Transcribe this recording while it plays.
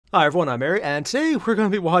Hi everyone, I'm Airier, and today we're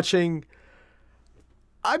going to be watching,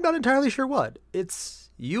 I'm not entirely sure what. It's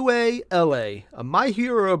UA LA, a My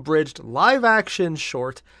Hero abridged live-action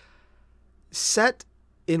short set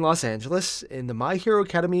in Los Angeles in the My Hero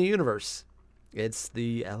Academia universe. It's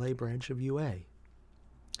the LA branch of UA.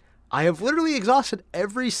 I have literally exhausted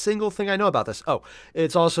every single thing I know about this. Oh,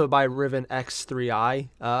 it's also by RivenX3i.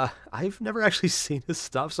 I've never actually seen his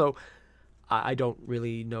stuff, so I don't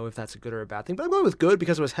really know if that's a good or a bad thing, but I'm going with good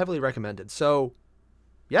because it was heavily recommended. So,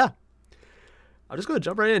 yeah. I'm just going to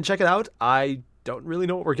jump right in and check it out. I don't really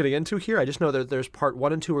know what we're getting into here. I just know that there's part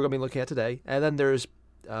 1 and 2 we're going to be looking at today. And then there's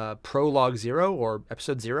Prologue 0 or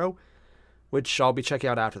Episode 0, which I'll be checking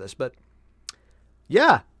out after this. But,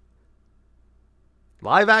 yeah.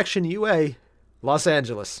 Live action UA, Los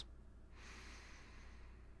Angeles.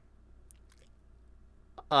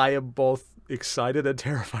 I am both excited and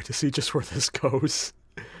terrified to see just where this goes.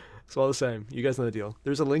 It's all the same. You guys know the deal.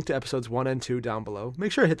 There's a link to episodes 1 and 2 down below.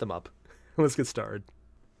 Make sure to hit them up. Let's get started.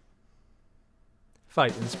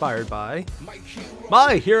 Fight inspired by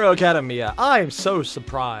My Hero Academia. I'm so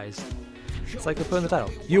surprised. It's like they put in the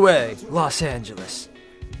title. UA, Los Angeles.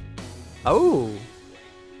 Oh.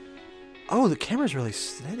 Oh, the camera's really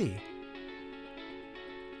steady.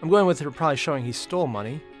 I'm going with her probably showing he stole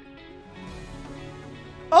money.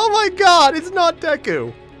 Oh my god, it's not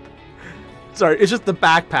Deku! Sorry, it's just the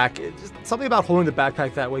backpack. It's just something about holding the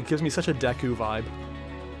backpack that way gives me such a Deku vibe.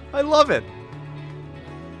 I love it!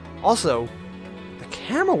 Also, the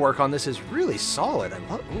camera work on this is really solid.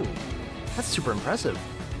 Ooh, that's super impressive.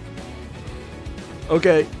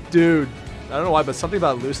 Okay, dude. I don't know why, but something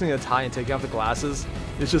about loosening the tie and taking off the glasses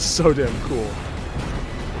is just so damn cool.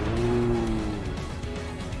 Ooh.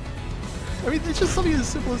 I mean, it's just something as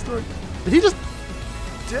simple as throwing... Did he just...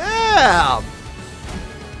 Damn!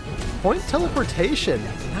 Point teleportation.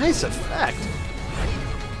 Nice effect.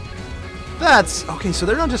 That's... Okay, so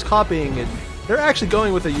they're not just copying it. They're actually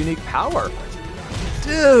going with a unique power.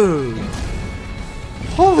 Dude!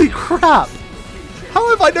 Holy crap! How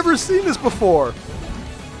have I never seen this before?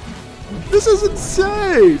 This is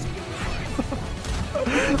insane!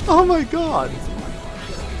 Oh my god!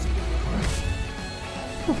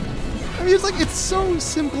 I mean, it's so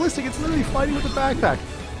simplistic. It's literally fighting with a backpack.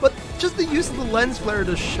 But just the use of the lens flare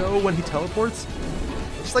to show when he teleports,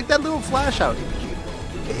 just like that little flash out.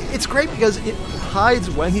 It's great because it hides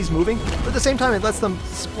when he's moving, but at the same time it lets them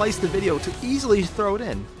splice the video to easily throw it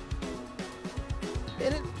in.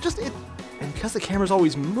 And and because the camera's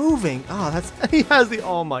always moving, he has the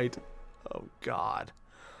All Might. Oh god.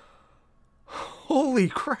 Holy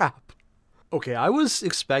crap. Okay, I was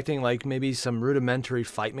expecting maybe some rudimentary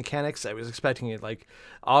fight mechanics. I was expecting it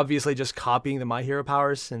obviously just copying the My Hero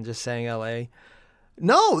powers and just saying LA.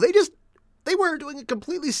 No, they were doing a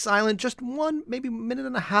completely silent, just one, maybe minute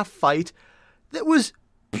and a half fight that was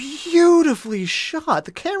beautifully shot.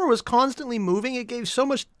 The camera was constantly moving. It gave so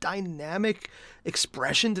much dynamic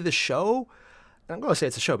expression to the show. And I'm going to say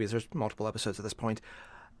it's a show because there's multiple episodes at this point.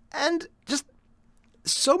 And just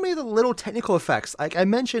so many of the little technical effects, like I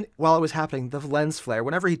mentioned while it was happening, the lens flare,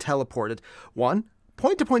 whenever he teleported. One,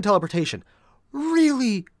 point-to-point teleportation.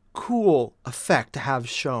 Really cool effect to have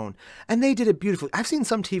shown. And they did it beautifully. I've seen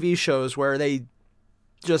some TV shows where they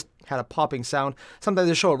just had a popping sound. Sometimes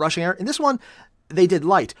they show a rushing air. In this one, they did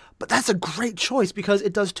light. But that's a great choice because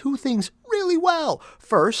it does two things really well.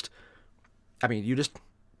 First, I mean, you just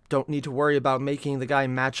don't need to worry about making the guy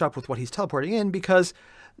match up with what he's teleporting in because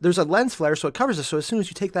there's a lens flare, so it covers it. So as soon as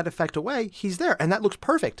you take that effect away, he's there. And that looks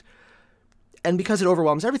perfect. And because it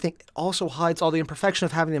overwhelms everything, it also hides all the imperfection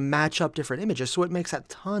of having to match up different images. So it makes that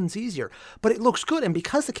tons easier. But it looks good. And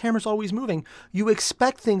because the camera's always moving, you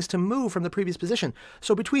expect things to move from the previous position.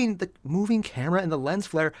 So between the moving camera and the lens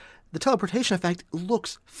flare, the teleportation effect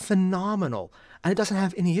looks phenomenal. And it doesn't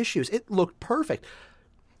have any issues. It looked perfect.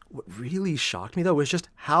 What really shocked me, though, was just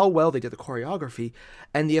how well they did the choreography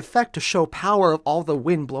and the effect to show power of all the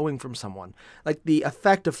wind blowing from someone. Like the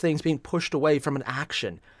effect of things being pushed away from an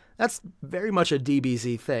action. That's very much a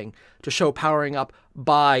DBZ thing, to show powering up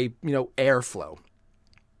by, airflow.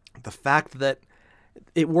 The fact that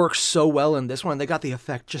it works so well in this one, they got the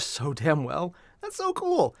effect just so damn well. That's so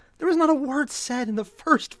cool. There was not a word said in the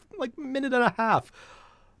first, minute and a half.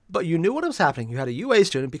 But you knew what was happening. You had a UA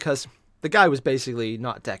student because the guy was basically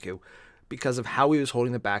not Deku because of how he was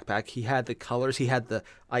holding the backpack. He had the colors. He had the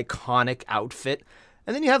iconic outfit.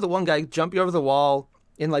 And then you have the one guy jumping over the wall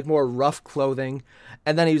in more rough clothing.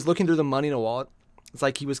 And then he was looking through the money in a wallet. It's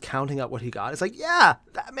like he was counting up what he got. It's like, yeah,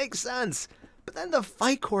 that makes sense. But then the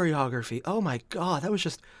fight choreography. Oh my god,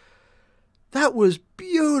 that was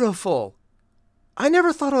beautiful. I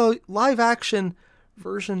never thought a live action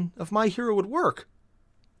version of My Hero would work.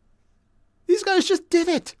 These guys just did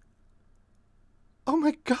it. Oh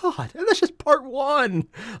my god. And that's just part 1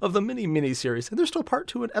 of the mini series. And there's still part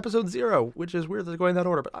 2 in episode 0, which is weird that they're going in that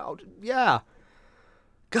order. But yeah.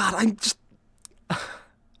 God,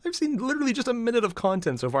 I've seen literally just a minute of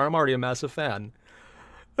content so far. I'm already a massive fan.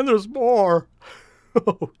 And there's more.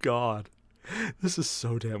 Oh god. This is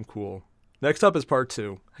so damn cool. Next up is part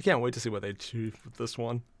 2. I can't wait to see what they achieve with this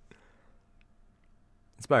one.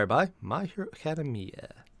 Inspired by My Hero Academia.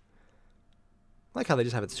 I like how they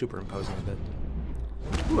just have it superimposing a bit.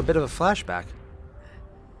 Ooh, a bit of a flashback.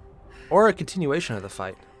 Or a continuation of the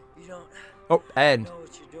fight. You don't and. know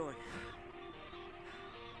what you're doing.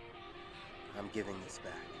 I'm giving this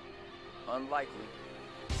back. Unlikely.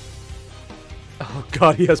 Oh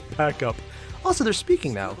god, he has backup. Also, they're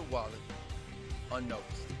speaking now. Steal the wallet.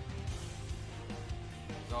 Unnoticed.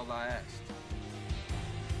 That's all I asked.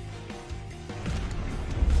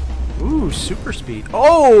 Ooh, super speed.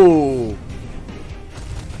 Oh!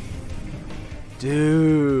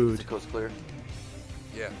 Dude. The coast clear?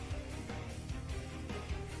 Yeah.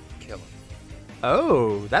 Kill him.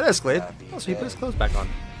 Oh, that escalated. Oh, so he put his clothes back on.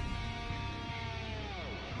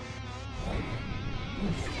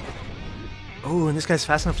 Oh, and this guy's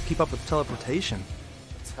fast enough to keep up with teleportation.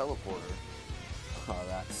 Teleporter? Oh,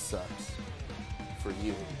 that sucks. For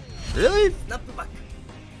you. Really?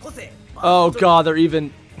 Oh god, they're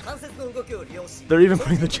even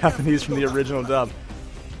putting the Japanese from the original dub.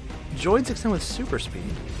 Joins extend with super speed.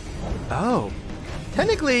 Oh.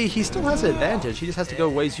 Technically, he still has an advantage. He just has to go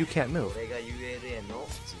ways you can't move.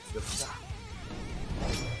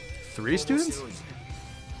 3 students?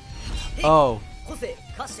 Oh.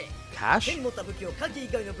 Cash?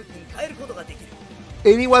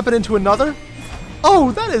 Any weapon into another?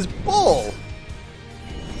 Oh, that is bull!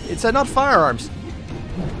 It said not firearms.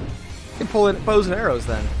 You can pull in bows and arrows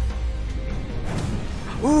then.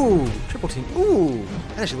 Ooh, triple team. Ooh,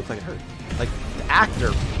 that actually looked like it hurt. Like the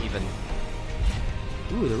actor even.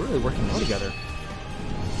 Ooh, they're really working well together.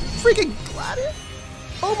 Freaking Gladys!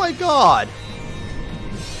 Oh my god!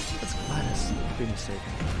 That's Gladys. Big mistake.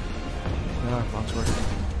 No, wrong sword.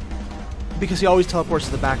 Because he always teleports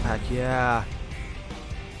to the backpack. Yeah.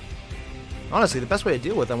 Honestly, the best way to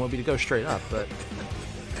deal with them would be to go straight up, but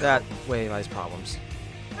that way lies problems.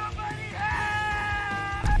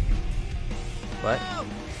 What?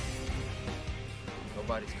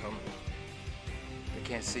 Nobody's coming. They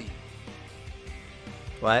can't see.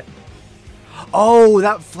 What? Oh,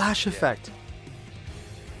 that flash effect.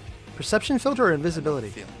 Perception filter or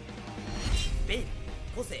invisibility?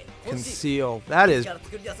 Conceal. That is a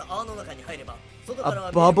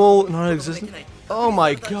bubble non-existent. Oh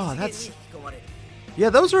my god, that's... Yeah,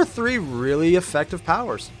 those are 3 really effective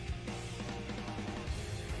powers.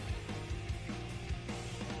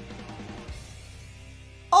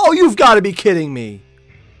 Oh, you've got to be kidding me.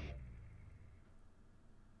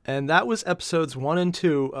 And that was episodes 1 and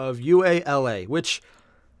 2 of UALA, which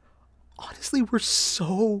honestly were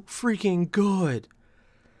so freaking good.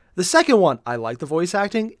 The second one, I liked the voice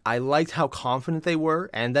acting. I liked how confident they were,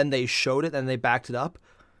 and then they showed it and they backed it up.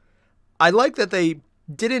 I liked that they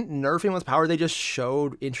didn't nerf anyone's power. They just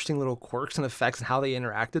showed interesting little quirks and effects and how they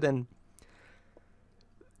interacted. And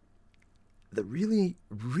the really,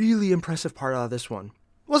 really impressive part out of this one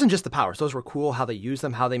wasn't just the powers. Those were cool, how they used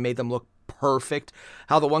them, how they made them look perfect,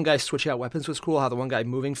 how the one guy switching out weapons was cool, how the one guy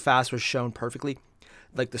moving fast was shown perfectly.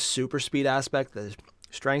 Like the super speed aspect, the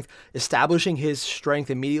strength, establishing his strength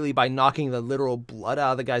immediately by knocking the literal blood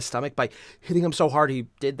out of the guy's stomach, by hitting him so hard he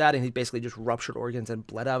did that, and he basically just ruptured organs and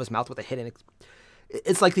bled out of his mouth with a hit. And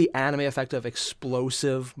it's like the anime effect of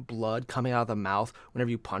explosive blood coming out of the mouth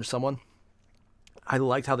whenever you punch someone. I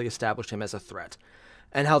liked how they established him as a threat,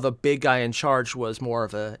 and how the big guy in charge was more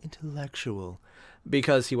of an intellectual,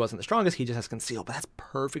 because he wasn't the strongest, he just has conceal. But that's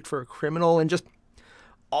perfect for a criminal, and just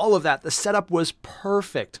all of that. The setup was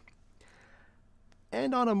perfect.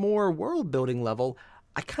 And on a more world-building level,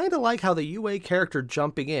 I kind of like how the UA character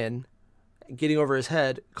jumping in, getting over his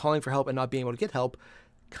head, calling for help and not being able to get help,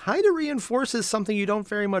 kind of reinforces something you don't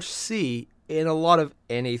very much see in a lot of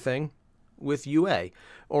anything with UA,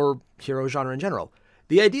 or hero genre in general.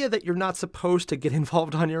 The idea that you're not supposed to get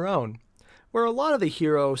involved on your own. Where a lot of the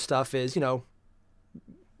hero stuff is, you know,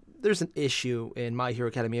 there's an issue in My Hero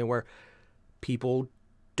Academia where people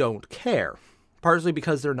don't care. Partly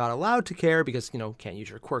because they're not allowed to care, because, you know, can't use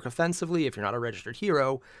your quirk offensively if you're not a registered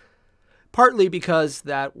hero. Partly because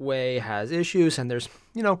that way has issues, and there's,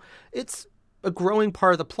 you know, it's a growing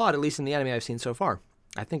part of the plot, at least in the anime I've seen so far.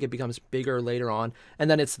 I think it becomes bigger later on, and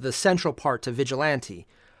then it's the central part to Vigilante.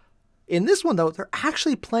 In this one, though, they're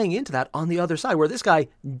actually playing into that on the other side, where this guy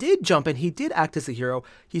did jump in. He did act as a hero.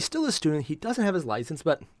 He's still a student. He doesn't have his license,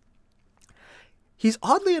 but he's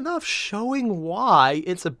oddly enough showing why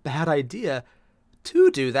it's a bad idea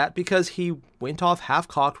to do that, because he went off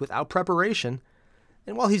half-cocked without preparation.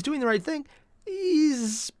 And while he's doing the right thing,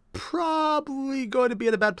 he's probably going to be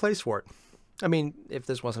in a bad place for it. I mean, if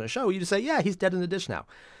this wasn't a show, you'd say, yeah, he's dead in the dish now.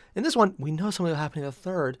 In this one, we know something will happen in the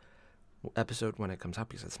third episode when it comes up,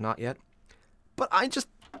 because it's not yet. But I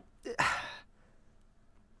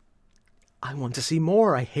want to see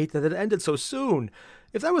more. I hate that it ended so soon.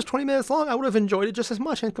 If that was 20 minutes long, I would have enjoyed it just as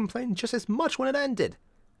much and complained just as much when it ended.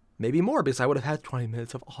 Maybe more, because I would have had 20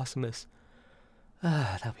 minutes of awesomeness.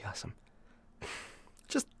 That'd be awesome.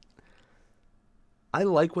 I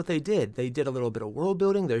like what they did. They did a little bit of world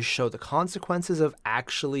building. They showed the consequences of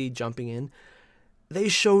actually jumping in. They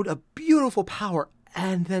showed a beautiful power,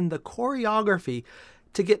 and then the choreography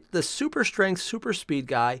to get the super strength, super speed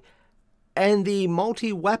guy and the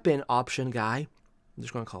multi-weapon option guy. I'm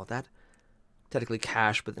just going to call it that. Technically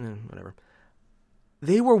Cash, but whatever.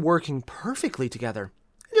 They were working perfectly together.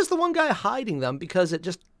 Just the one guy hiding them because it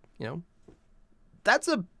just, that's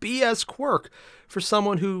a BS quirk for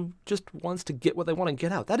someone who just wants to get what they want to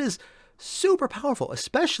get out. That is super powerful,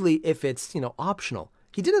 especially if it's, optional.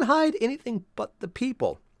 He didn't hide anything but the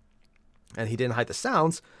people. And he didn't hide the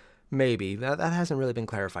sounds. Maybe. That hasn't really been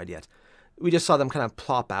clarified yet. We just saw them kind of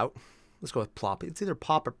plop out. Let's go with plop. It's either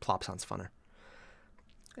pop or plop sounds funner.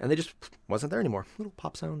 And they just wasn't there anymore. Little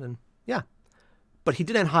pop sound and yeah. But he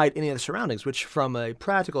didn't hide any of the surroundings, which from a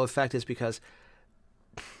practical effect is because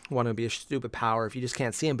one, would be a stupid power if you just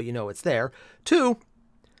can't see him, but you know it's there. Two,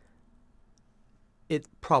 it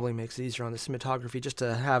probably makes it easier on the cinematography just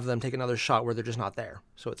to have them take another shot where they're just not there.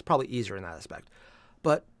 So it's probably easier in that aspect.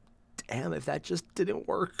 But damn, if that just didn't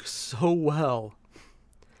work so well.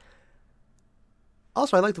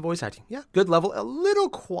 Also, I like the voice acting. Yeah, good level. A little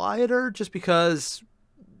quieter just because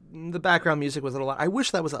the background music was a little loud. I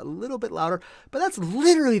wish that was a little bit louder, but that's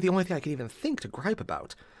literally the only thing I can even think to gripe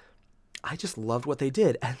about. I just loved what they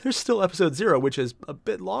did. And there's still episode 0, which is a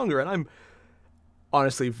bit longer, and I'm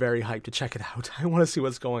honestly very hyped to check it out. I want to see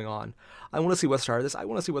what's going on. I want to see what started this. I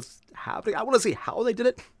want to see what's happening. I want to see how they did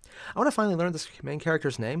it. I want to finally learn this main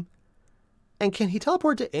character's name. And can he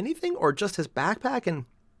teleport to anything or just his backpack? And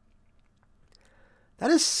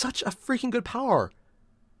that is such a freaking good power.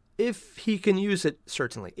 If he can use it,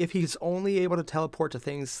 certainly. If he's only able to teleport to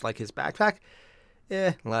things like his backpack,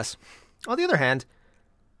 less. On the other hand,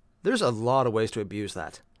 there's a lot of ways to abuse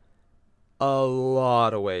that. A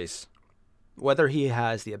lot of ways. Whether he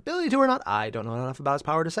has the ability to or not, I don't know enough about his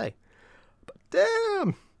power to say. But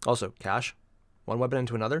damn! Also, Cash. One weapon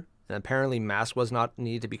into another. And apparently mass was not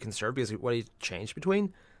needed to be conserved because what he changed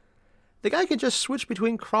between. The guy can just switch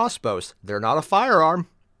between crossbows. They're not a firearm.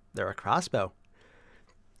 They're a crossbow.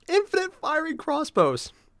 Infinite firing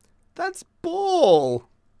crossbows. That's bull.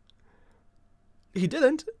 He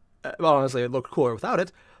didn't. Well, honestly, it looked cooler without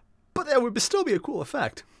it. But that would still be a cool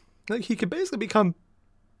effect. Like, he could basically become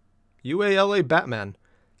UALA Batman.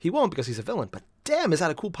 He won't because he's a villain, but damn, is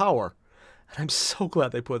that a cool power. And I'm so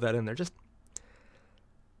glad they put that in there. Just,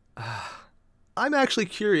 I'm actually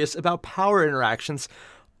curious about power interactions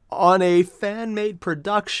on a fan-made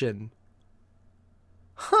production.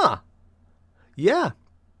 Huh. Yeah.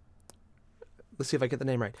 Let's see if I get the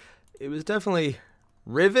name right. It was definitely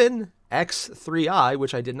RivenX3i,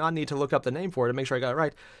 which I did not need to look up the name for to make sure I got it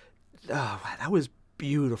right. Oh, that was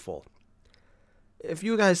beautiful. If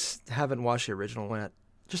you guys haven't watched the original one yet,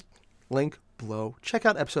 just link below. Check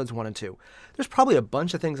out episodes 1 and 2. There's probably a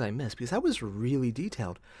bunch of things I missed because that was really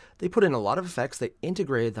detailed. They put in a lot of effects. They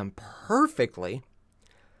integrated them perfectly.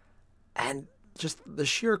 And just the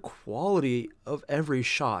sheer quality of every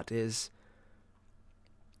shot is...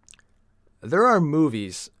 There are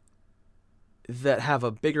movies that have a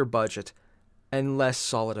bigger budget and less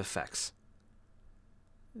solid effects.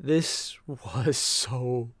 This was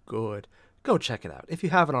so good. Go check it out. If you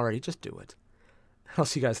haven't already, just do it. I'll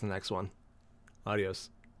see you guys in the next one. Adios.